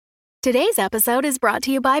Today's episode is brought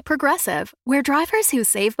to you by Progressive, where drivers who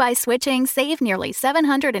save by switching save nearly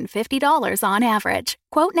 $750 on average.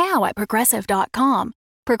 Quote now at Progressive.com.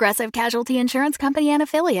 Progressive Casualty Insurance Company and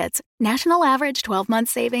Affiliates. National average 12-month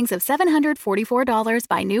savings of $744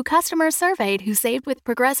 by new customers surveyed who saved with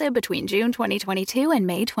Progressive between June 2022 and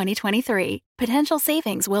May 2023. Potential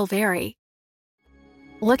savings will vary.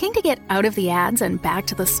 Looking to get out of the ads and back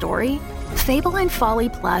to the story? Fable and Folly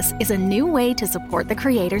Plus is a new way to support the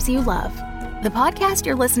creators you love. The podcast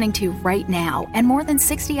you're listening to right now and more than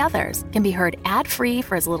 60 others can be heard ad-free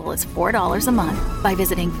for as little as $4 a month by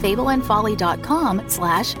visiting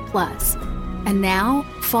fableandfolly.com/plus. And now,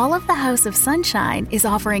 Fall of the House of Sunshine is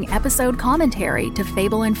offering episode commentary to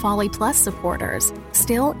Fable and Folly Plus supporters,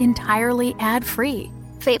 still entirely ad-free.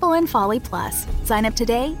 Fable and Folly Plus. Sign up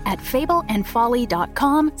today at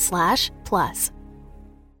fableandfolly.com/plus.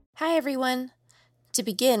 Hi, everyone. To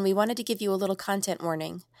begin, we wanted to give you a little content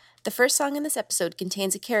warning. The first song in this episode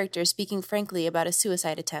contains a character speaking frankly about a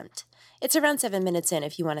suicide attempt. It's around 7 minutes in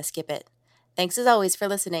if you want to skip it. Thanks as always for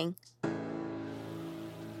listening.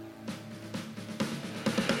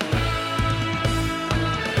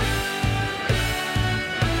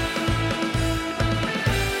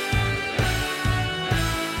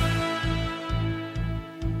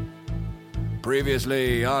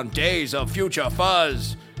 Previously on Days of Future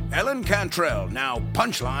Fuzz, Ellen Cantrell, now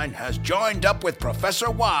Punchline, has joined up with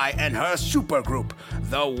Professor Y and her supergroup,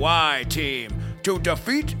 the Y Team, to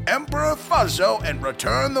defeat Emperor Fuzzo and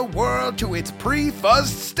return the world to its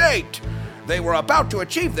pre-fuzzed state. They were about to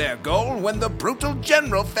achieve their goal when the brutal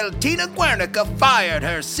General Feltina Guernica fired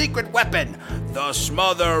her secret weapon, the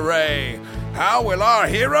Smother Ray. How will our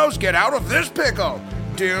heroes get out of this pickle?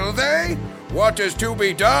 Do they? What is to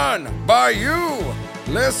be done by you?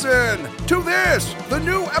 Listen to this, the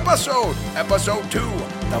new episode, Episode 2,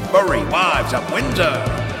 The Furry Wives of Windsor.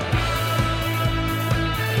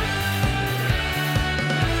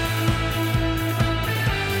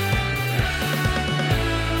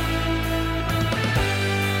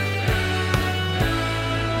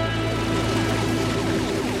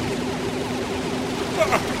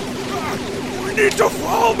 We need to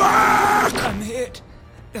fall back! I'm hit.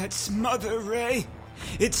 That Smother Ray,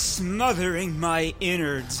 it's smothering my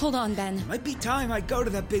innards. Hold on, Ben. Might be time I go to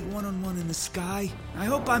that big one-on-one in the sky. I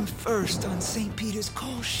hope I'm first on St. Peter's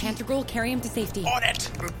call sheet. Panthergirl, carry him to safety. On it!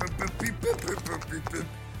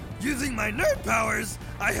 Using my nerd powers,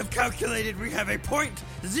 I have calculated we have a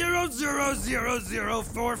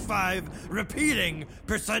 .000045 repeating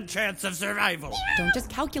 % chance of survival. Don't just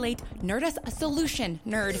calculate. Nerd us a solution,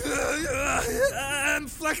 nerd. I'm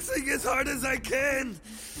flexing as hard as I can.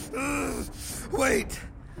 Wait,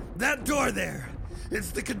 that door there.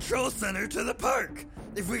 It's the control center to the park.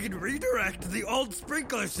 If we can redirect the old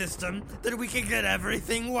sprinkler system, then we can get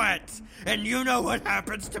everything wet. And you know what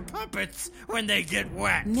happens to puppets when they get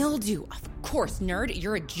wet. Mildew. Of course, nerd.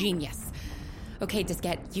 You're a genius. Okay,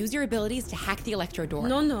 Diskette, use your abilities to hack the electro door.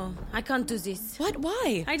 No, I can't do this. What?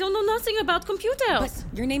 Why? I don't know nothing about computers. But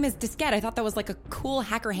your name is Diskette. I thought that was like a cool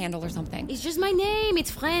hacker handle or something. It's just my name.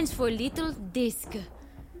 It's French for little disc.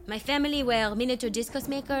 My family were miniature discus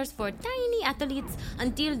makers for tiny athletes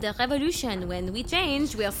until the revolution, when we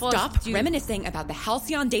changed, we are forced Stop to... reminiscing about the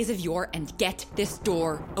halcyon days of yore and get this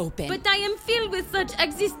door open. But I am filled with such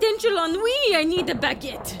existential ennui, I need a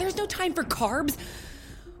baguette. There's no time for carbs.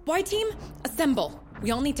 Y-Team, assemble. We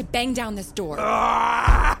all need to bang down this door.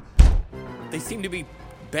 They seem to be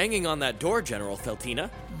banging on that door, General Feltina.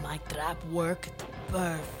 My trap worked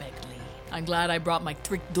perfectly. I'm glad I brought my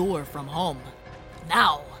trick door from home.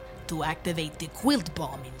 Now, to activate the quilt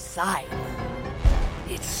bomb inside.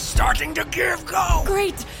 It's starting to give go!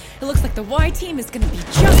 Great! It looks like the Y-Team is gonna be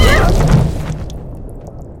just...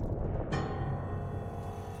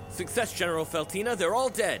 Success, General Feltina. They're all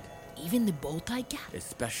dead. Even the bow tie cat?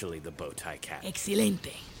 Especially the bow tie cat.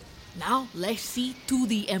 Excelente. Now, let's see to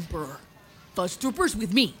the Emperor. Fuzz Troopers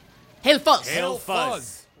with me. Hail Fuzz! Hail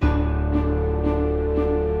Fuzz!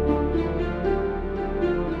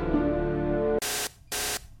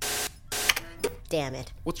 Damn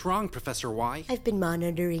it. What's wrong, Professor Y? I've been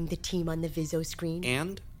monitoring the team on the Vizzo screen.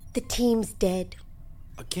 And? The team's dead.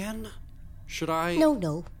 Again? Should I...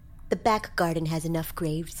 No. The back garden has enough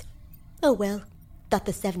graves. Oh well. Thought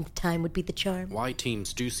the 7th time would be the charm. Y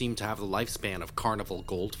teams do seem to have the lifespan of carnival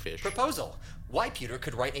goldfish. Proposal. Y-Pewter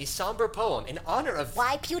could write a somber poem in honor of...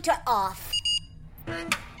 Y-Pewter off.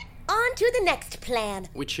 On to the next plan.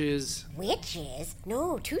 Which is... Witches?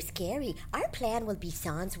 No, too scary. Our plan will be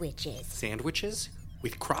sans witches. Sandwiches?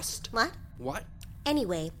 With crust? What? What?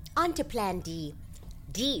 Anyway, on to plan D.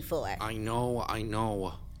 D for... I know.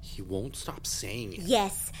 He won't stop saying it.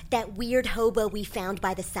 Yes, that weird hobo we found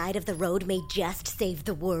by the side of the road may just save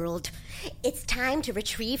the world. It's time to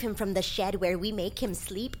retrieve him from the shed where we make him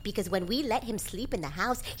sleep, because when we let him sleep in the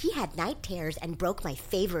house, he had night terrors and broke my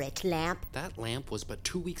favorite lamp. That lamp was but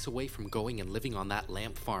 2 weeks away from going and living on that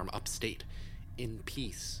lamp farm upstate. In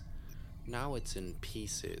peace. Now it's in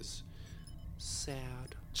pieces.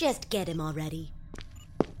 Sad. Just get him already.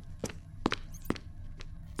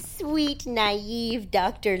 Sweet, naive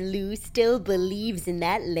Dr. Lou still believes in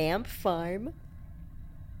that lamp farm.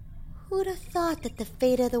 Who'd have thought that the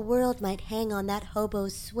fate of the world might hang on that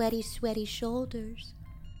hobo's sweaty, sweaty shoulders?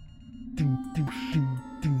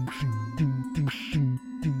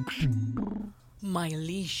 My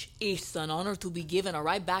liege, it's an honor to be given a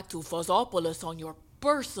ride back to Fuzzopolis on your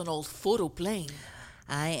personal photoplane.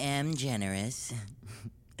 I am generous.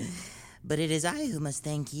 But it is I who must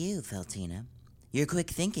thank you, Feltina. Your quick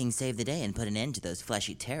thinking saved the day and put an end to those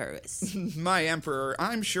fleshy terrorists. My Emperor,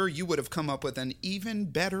 I'm sure you would have come up with an even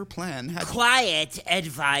better plan had... Quiet,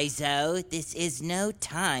 Adviso. This is no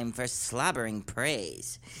time for slobbering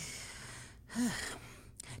praise.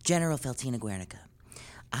 General Feltina Guernica,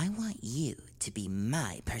 I want you to be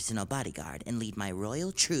my personal bodyguard and lead my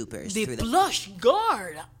royal troopers through the... The Plush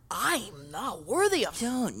Guard! I'm not worthy of...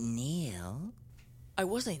 Don't kneel. I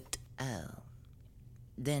wasn't. Oh.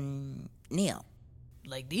 Then kneel.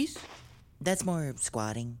 Like this? That's more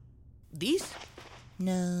squatting. This?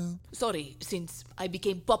 No. Sorry, since I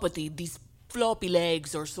became puppety, these floppy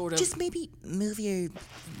legs are sort of... Just maybe move your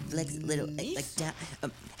legs a little, like down.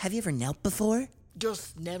 Have you ever knelt before?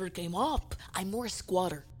 Just never came up. I'm more a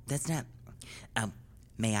squatter. That's not...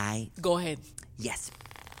 may I? Go ahead. Yes.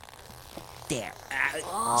 There.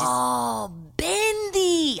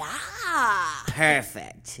 Bendy! Ah!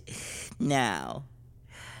 Perfect. Now,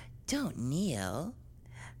 don't kneel.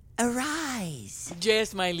 Arise.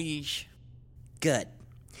 Yes, my liege. Good.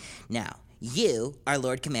 Now, you are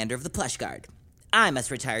Lord Commander of the Plush Guard. I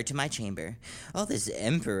must retire to my chamber. All this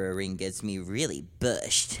emperoring gets me really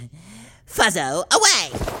bushed. Fuzzo,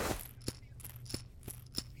 away!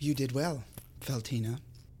 You did well, Feltina.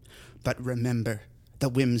 But remember, the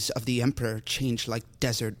whims of the Emperor change like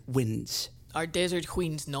desert winds. Are desert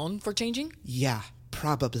queens known for changing? Yeah,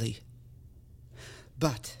 probably.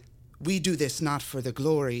 But we do this not for the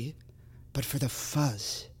glory, but for the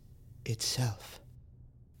fuzz itself.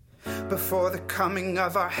 Before the coming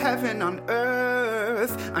of our heaven on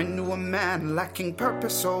earth, I knew a man lacking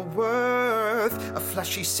purpose or worth. A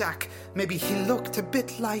fleshy sack, maybe he looked a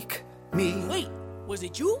bit like me. Wait, was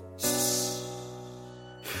it you?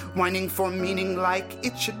 Whining for meaning like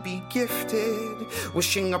it should be gifted,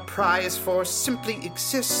 wishing a prize for simply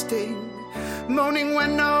existing, moaning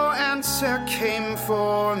when no answer came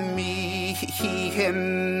for me,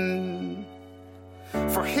 him.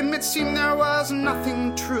 For him it seemed there was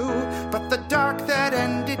nothing true but the dark that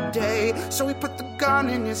ended day, so he put the gun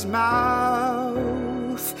in his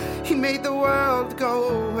mouth. He made the world go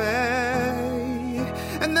away,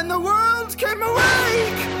 and then the world came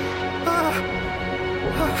awake.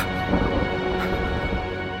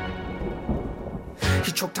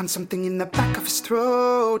 He choked on something in the back of his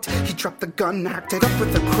throat. He dropped the gun, hacked it up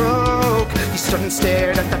with a croak. He stood and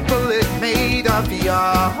stared at that bullet made of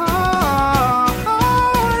yarn.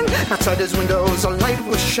 Outside his windows, a light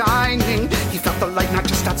was shining. He felt the light not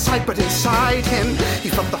just outside, but inside him. He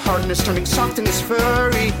felt the hardness turning soft in his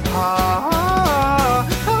furry heart.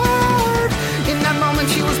 In that moment,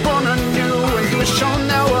 he was born anew, and he was shown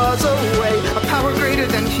there was a way, a power greater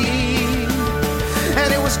than he.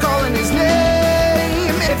 And it was calling his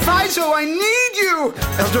name. Adviso, I need you!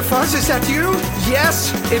 Elder Fuzz, is that you?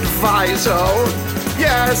 Yes, Adviso.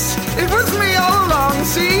 Yes, it was me all along,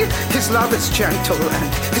 see? His love is gentle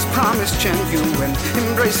and his promise genuine.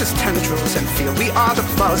 Embrace his tendrils and feel we are the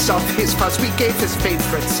fuzz of his fuzz. We gave his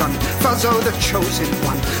favorite son, Fuzzo the chosen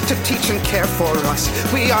one, to teach and care for us.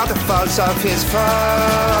 We are the fuzz of his fuzz.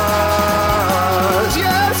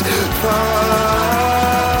 Yes, fuzz.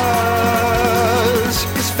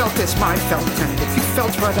 His felt is my felt, and if you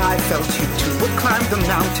felt what I felt, you too would climb the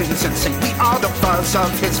mountains and sing. We are the fuzz of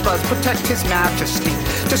his fuzz, protect his majesty,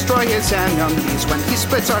 destroy his enemies when he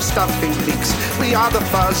splits our stuffing leaks. We are the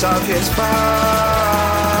fuzz of his fuzz,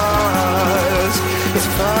 his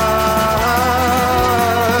fuzz.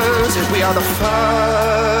 We are the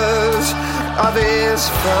fuzz of his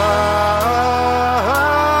fuzz.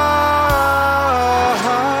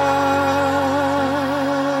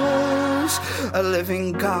 A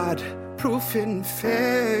living God, proof in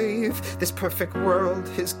faith, this perfect world,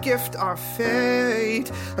 his gift, our fate,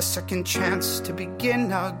 a second chance to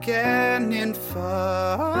begin again in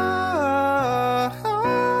fuzz.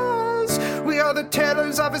 are the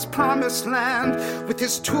tailors of his promised land. With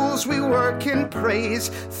his tools we work in praise,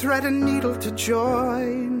 thread and needle to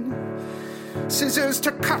join, scissors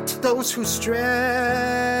to cut those who stray.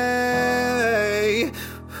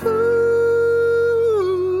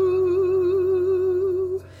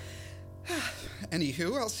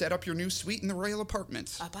 Anywho, I'll set up your new suite in the royal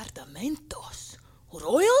apartments. Apartamentos?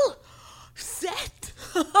 Royal? Set?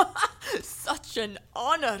 Such an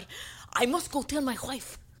honor. I must go tell my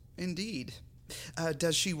wife. Indeed.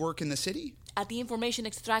 Does she work in the city? At the Information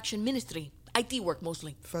Extraction Ministry. IT work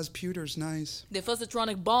mostly. Fuzzputer's nice. The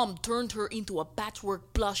fuzzatronic bomb turned her into a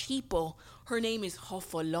patchwork plush hippo. Her name is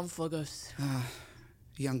Hoffalumphagus.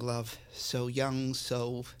 Young love. So young,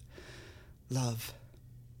 so... love.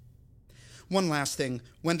 One last thing.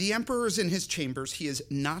 When the Emperor is in his chambers, he is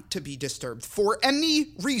not to be disturbed for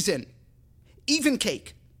any reason. Even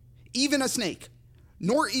cake. Even a snake.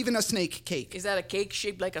 Nor even a snake cake. Is that a cake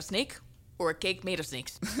shaped like a snake? Or a cake made of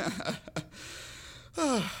snakes?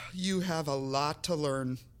 You have a lot to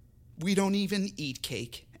learn. We don't even eat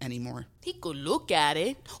cake anymore. He could look at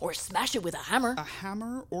it, or smash it with a hammer. A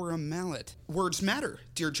hammer or a mallet? Words matter,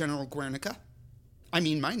 dear General Guernica. I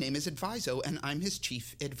mean, my name is Adviso, and I'm his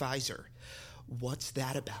chief advisor. What's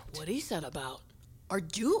that about? What is that about? Are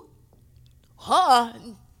you... Huh?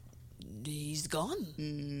 He's gone.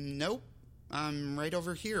 Nope. I'm right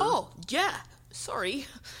over here. Oh, yeah. Sorry.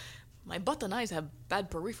 My button eyes have bad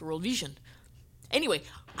peripheral vision. Anyway,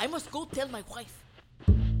 I must go tell my wife.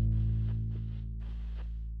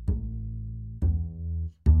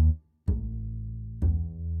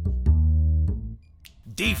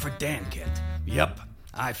 D for Dan Kent. Yup,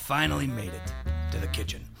 I finally made it to the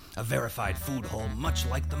kitchen. A verified food hole much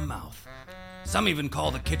like the mouth. Some even call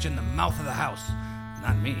the kitchen the mouth of the house.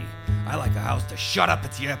 Not me. I like a house to shut up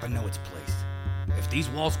its yap and know its place. If these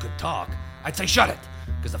walls could talk, I'd say shut it,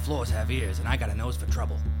 because the floors have ears and I got a nose for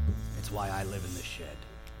trouble. It's why I live in this shed.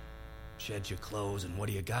 Shed your clothes and what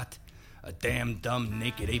do you got? A damn dumb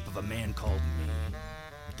naked ape of a man called me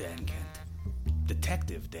Dan Kent.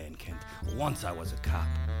 Detective Dan Kent. Once I was a cop.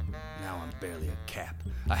 Now I'm barely a cap.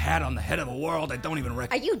 A hat on the head of a world I don't even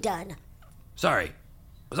recognize. Are you done? Sorry.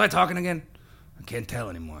 Was I talking again? I can't tell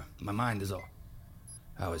anymore. My mind is all...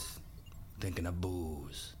 I was thinking of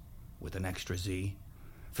booze. With an extra Z.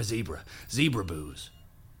 For zebra. Zebra booze.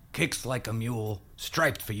 Kicks like a mule.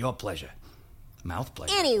 Striped for your pleasure. Mouth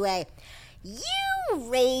pleasure. Anyway, you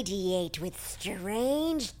radiate with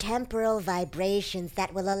strange temporal vibrations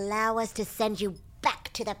that will allow us to send you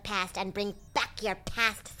back to the past and bring back your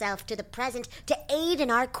past self to the present to aid in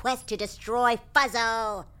our quest to destroy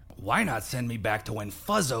Fuzzo. Why not send me back to when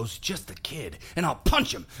Fuzzo's just a kid, and I'll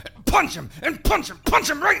punch him, and punch him, and punch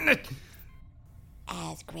him right in the...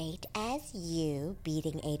 As great as you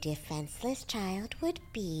beating a defenseless child would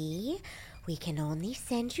be, we can only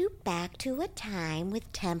send you back to a time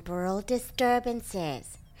with temporal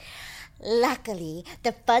disturbances. Luckily,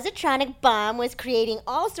 the fuzzatronic bomb was creating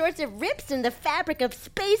all sorts of rips in the fabric of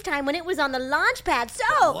space-time when it was on the launch pad,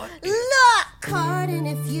 so look! Pardon,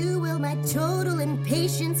 if you will, my total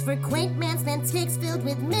impatience for quaint man's antics filled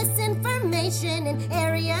with misinformation in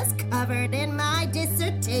areas covered in my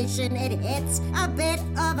dissertation. It hits a bit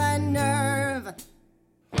of a nerve.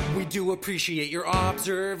 We do appreciate your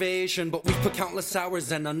observation, but we've put countless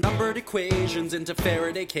hours and unnumbered equations into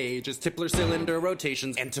Faraday cages, Tipler cylinder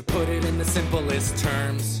rotations, and to put it in the simplest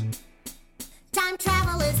terms, time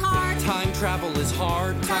travel is hard. Time travel is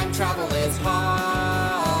hard. Time travel is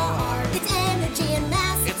hard. It's energy and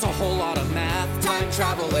mass. It's a whole lot of math. Time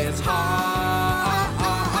travel is hard.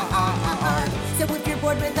 So if you're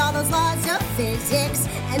bored with all those laws of physics,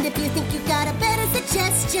 and if you think you've got a better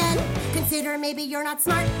suggestion, consider maybe you're not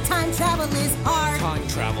smart. Time travel is hard. Time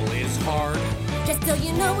travel is hard. Just so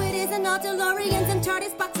you know, it isn't all DeLoreans and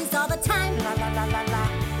TARDIS boxes all the time. La la la la la,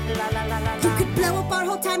 la la la la. You could blow up our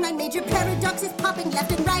whole timeline, major paradoxes popping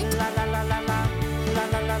left and right. La la la la la, la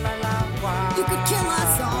la la la la. Wow. You could kill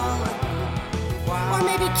us all, wow. Or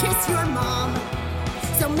maybe kiss your mom.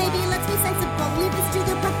 So maybe let's be sensible, leave this to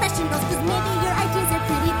the professionals, cause maybe your ideas are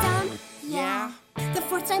pretty dumb. Yeah. The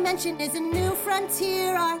fourth dimension is a new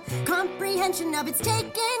frontier. Our comprehension of it's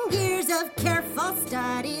taken years of careful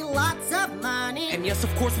study, lots of money. And yes,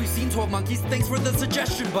 of course, we've seen 12 Monkeys. Thanks for the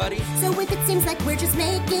suggestion, buddy. So if it seems like we're just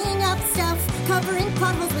making up stuff, covering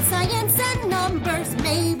plot holes with science and numbers,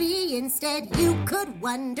 maybe instead you could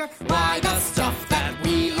wonder why the stuff that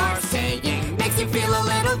we are saying makes you feel a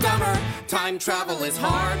little dumber. Time travel is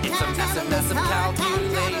hard. It's a mess of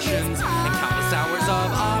calculations and countless hours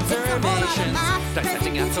of observations,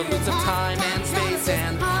 dissecting absolutes of time and space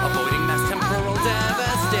and avoiding mass temporal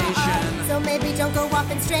devastation. So maybe don't go off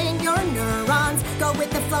and strain your neurons. Go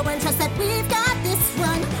with the flow and trust that we've got this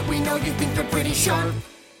one. We know you think you're pretty sharp,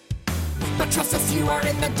 but trust us, you are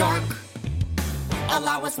in the dark.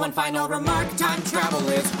 Allow us one final remark. Time travel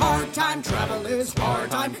is hard. Time travel is hard.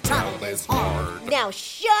 Time travel is hard. Now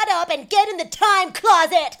shut up and get in the time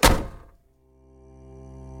closet!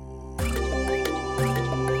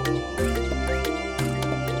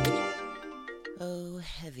 Oh,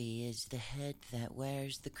 heavy is the head that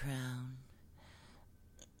wears the crown.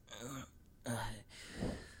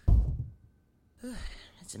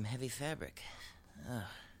 That's some heavy fabric.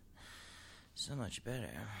 So much better.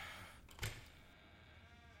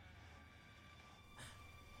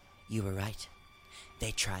 You were right.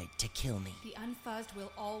 They tried to kill me. The Unfuzzed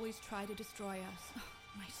will always try to destroy us. Oh,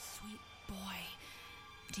 my sweet boy.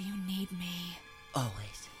 Do you need me?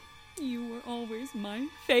 Always. You were always my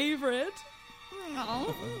favorite.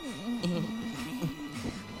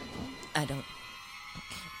 I don't...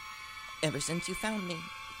 Ever since you found me,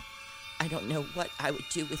 I don't know what I would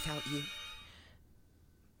do without you.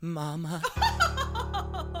 Mama.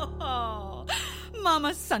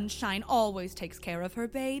 Mama Sunshine always takes care of her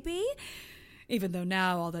baby. Even though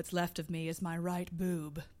now all that's left of me is my right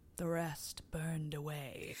boob. The rest burned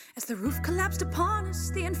away. As the roof collapsed upon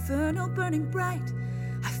us, the inferno burning bright,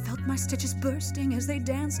 I felt my stitches bursting as they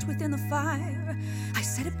danced within the fire. I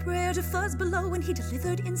said a prayer to Fuzz below and he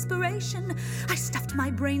delivered inspiration. I stuffed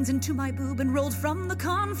my brains into my boob and rolled from the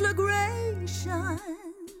conflagration.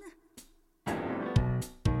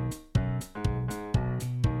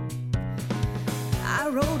 I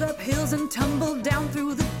rolled up hills and tumbled down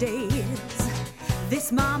through the days.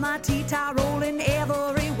 This mama tita rolling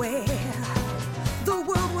everywhere. The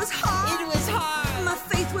world was hard. It was hard. My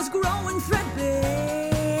faith was growing threadbare.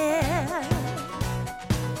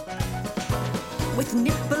 With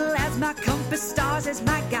nipple as my compass, stars as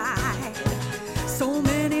my guide. So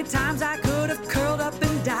many times I could have curled up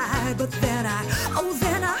and died. But then I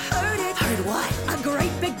heard it. Heard what? A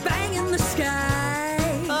great big bang in the sky.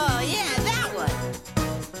 Oh, yeah, that one.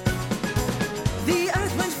 The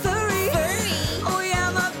earth went furry. Oh,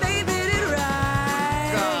 yeah, my baby did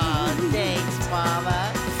right. Oh, thanks,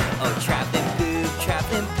 Mama. Oh, traveling boob,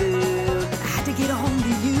 traveling boob. I had to get a home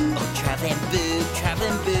to you. Oh, traveling boob,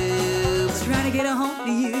 traveling boob. Trying to get a home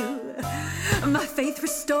to you. My faith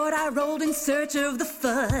restored, I rolled in search of the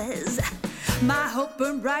fuzz. My hope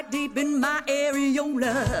burned bright deep in my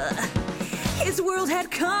areola. His world had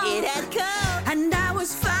come. It had come. And I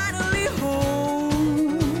was finally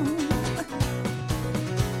home.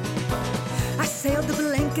 I sailed the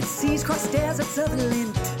blanket seas, crossed deserts of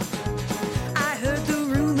lint. I heard the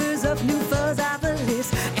rumors of new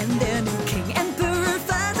Fuzzopolis and their new king, Emperor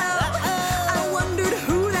Fuzzo. I wondered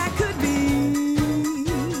who that could be.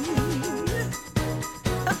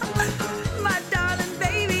 My darling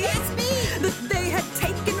baby, it's me, that they had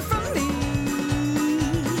taken from me.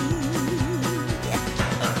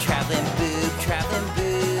 Oh, traveling boob, traveling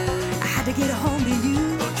boob. I had to get a home to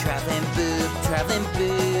you. Oh, traveling boob, traveling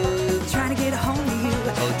boob. Trying to get a home to you.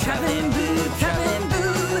 Oh, traveling boob, traveling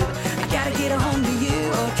boob. I gotta get a home to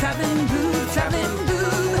you. Oh, traveling boob, traveling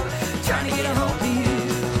boob. Trying to get a home to you.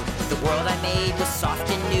 The world I made was soft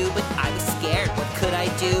and new, but I was scared. What could I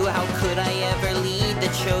do? How could I ever lead the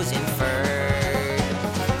chosen bird?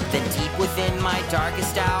 Then deep within my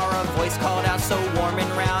darkest hour, a voice called out so warm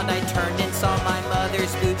and round. I turned and saw my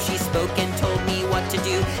mother's boob. She spoke and told me what to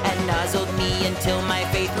do and nuzzled me until my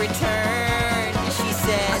faith returned. She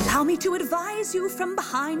said, allow me to advise you from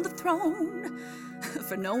behind the throne.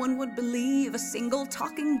 For no one would believe a single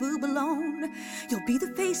talking boob alone. You'll be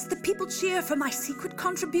the face that people cheer for my secret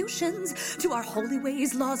contributions to our holy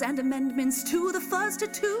ways, laws, and amendments to the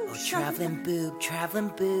Fuzzstitution. oh, traveling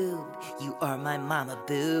boob, you are my mama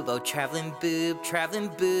boob. Oh, traveling boob,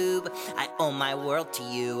 I owe my world to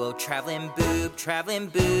you. Oh, traveling boob,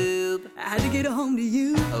 I had to get a home to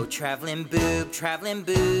you. oh, traveling boob,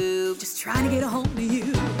 Just trying to get a home to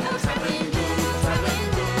you. Oh, traveling boob,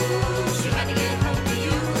 she had to get home to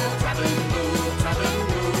you. Oh, traveling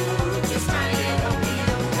boob, just trying to get home to you.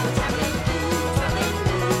 Oh, traveling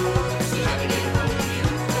boob, she had to get home to you.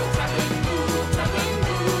 Oh, traveling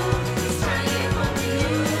boob, just trying to get home to you.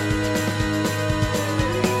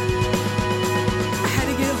 I had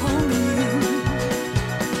to get a home to you.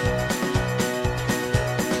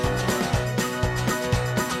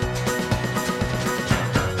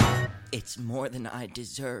 It's more than I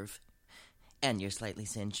deserve. And your slightly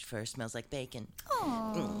singed fur smells like bacon.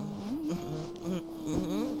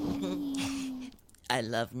 I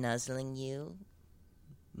love nuzzling you,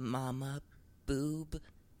 Mama Boob.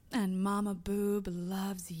 And Mama Boob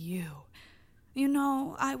loves you. You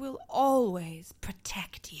know, I will always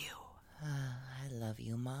protect you. I love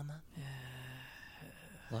you, Mama.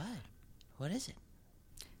 What? What is it?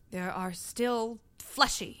 There are still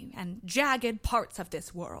fleshy and jagged parts of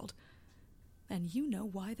this world. And you know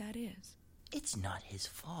why that is. It's not his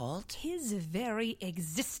fault. His very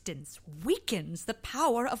existence weakens the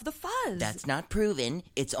power of the fuzz. That's not proven.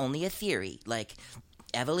 It's only a theory, like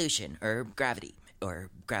evolution or gravity.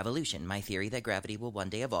 Or gravolution, my theory that gravity will one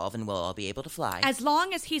day evolve and we'll all be able to fly. As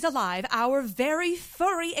long as he's alive, our very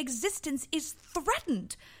furry existence is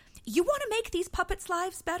threatened. You want to make these puppets'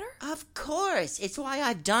 lives better? Of course. It's why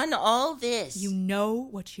I've done all this. You know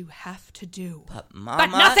what you have to do. But, Mama...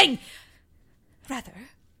 But nothing! Rather,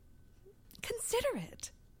 consider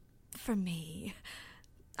it. For me.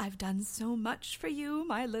 I've done so much for you,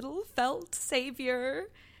 my little felt savior.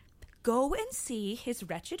 Go and see his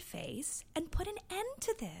wretched face and put an end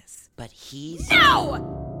to this. But he's...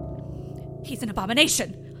 No! He's an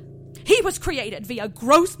abomination. He was created via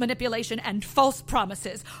gross manipulation and false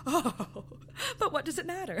promises. Oh, but what does it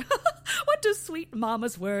matter? What do sweet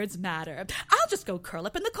Mama's words matter? I'll just go curl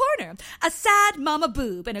up in the corner. A sad mama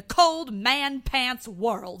boob in a cold man pants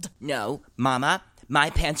world. No, Mama, my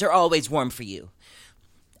pants are always warm for you.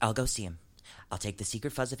 I'll go see him. I'll take the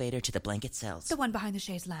secret fuzzivator to the blanket cells. The one behind the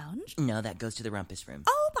chaise lounge? No, that goes to the rumpus room.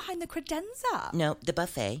 Oh, behind the credenza. No, the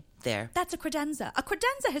buffet. There. That's a credenza. A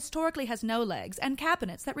credenza historically has no legs and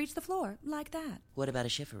cabinets that reach the floor, like that. What about a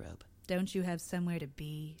chifforobe? Don't you have somewhere to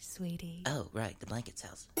be, sweetie? Oh, right, the blanket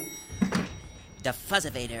cells. The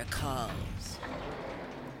fuzzivator calls.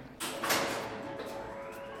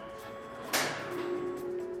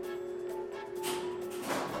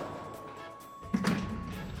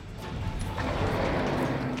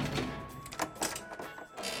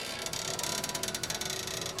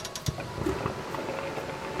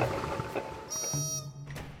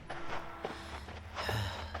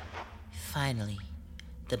 Finally,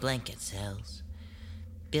 the blanket cells,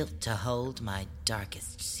 built to hold my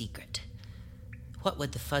darkest secret. What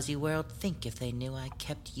would the fuzzy world think if they knew I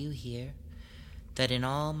kept you here? That in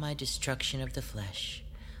all my destruction of the flesh,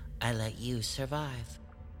 I let you survive.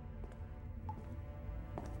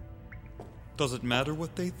 Does it matter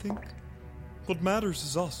what they think? What matters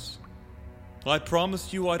is us. I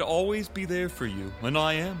promised you I'd always be there for you, and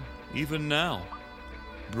I am, even now.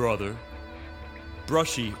 Brother.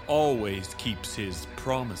 Brushy always keeps his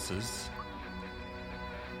promises.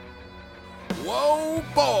 Whoa,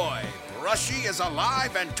 boy! Brushy is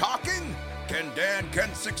alive and talking? Can Dan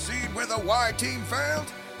Kent succeed where the Y team failed?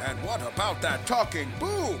 And what about that talking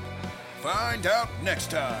boob? Find out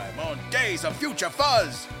next time on Days of Future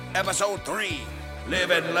Fuzz, Episode 3,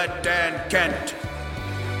 Live and Let Dan Kent.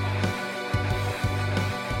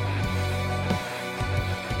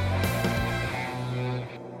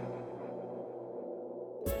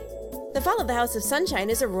 The Fall of the House of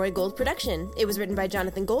Sunshine is a Roy Gold production. It was written by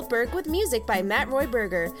Jonathan Goldberg with music by Matt Roy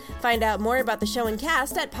Berger. Find out more about the show and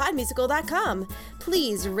cast at podmusical.com.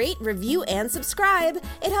 Please rate, review, and subscribe.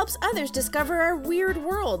 It helps others discover our weird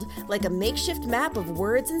world, like a makeshift map of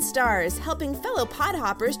words and stars, helping fellow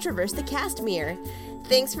podhoppers traverse the Castmere.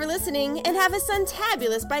 Thanks for listening, and have a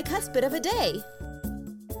suntabulous bicuspid of a day.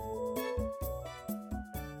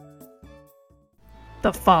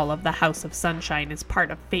 The Fall of the House of Sunshine is part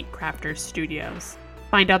of Fate Crafters Studios.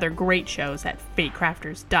 Find other great shows at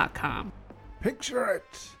fatecrafters.com. Picture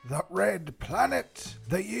it, the Red Planet,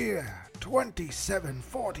 the year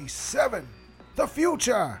 2747. The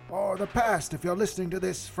future, or the past if you're listening to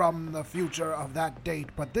this from the future of that date,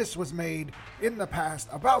 but this was made in the past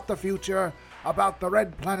about the future, about the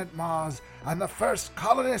red planet Mars, and the first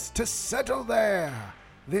colonists to settle there.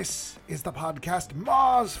 This is the podcast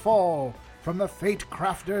Mars Fall, from the Fate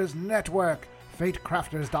Crafters Network,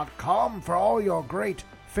 fatecrafters.com for all your great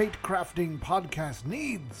fate crafting podcast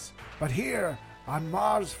needs. But here on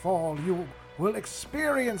Mars Fall, you will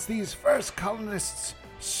experience these first colonists'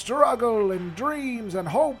 struggle and dreams and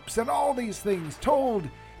hopes and all these things, told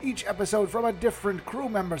each episode from a different crew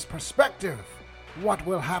member's perspective. What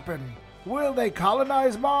will happen? Will they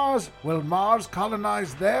colonize Mars? Will Mars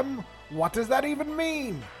colonize them? What does that even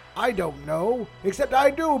mean? I don't know, except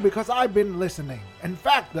I do because I've been listening. In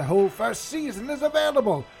fact, the whole first season is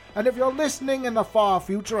available, and if you're listening in the far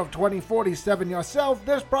future of 2047 yourself,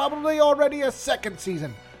 there's probably already a second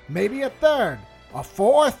season, maybe a third, a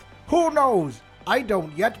fourth, who knows? I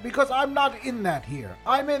don't yet because I'm not in that year.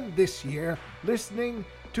 I'm in this year, listening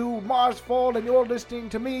to Marsfall, and you're listening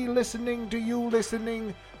to me, listening to you,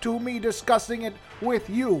 listening to me discussing it with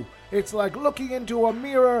you. It's like looking into a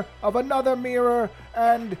mirror of another mirror,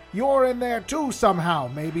 and you're in there too somehow.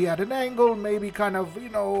 Maybe at an angle, maybe kind of,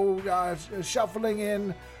 shuffling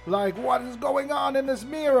in, like, what is going on in this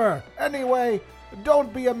mirror? Anyway,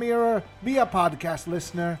 don't be a mirror, be a podcast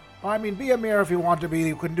listener. I mean, be a mirror if you want to be.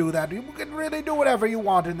 You can do that. You can really do whatever you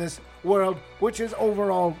want in this world, which is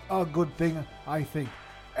overall a good thing, I think.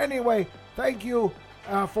 Anyway, thank you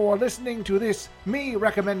for listening to this, me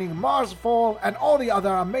recommending Marsfall and all the other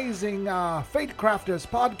amazing Fate Crafters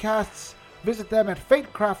podcasts. Visit them at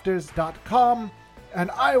fatecrafters.com,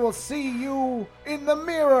 and I will see you in the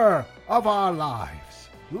mirror of our lives.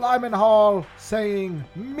 Lyman Hall saying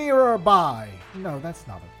mirror bye. No, that's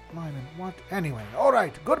not it. Lyman, what? Anyway, all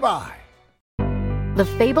right, goodbye. The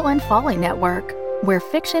Fable and Folly Network, where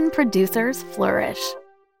fiction producers flourish.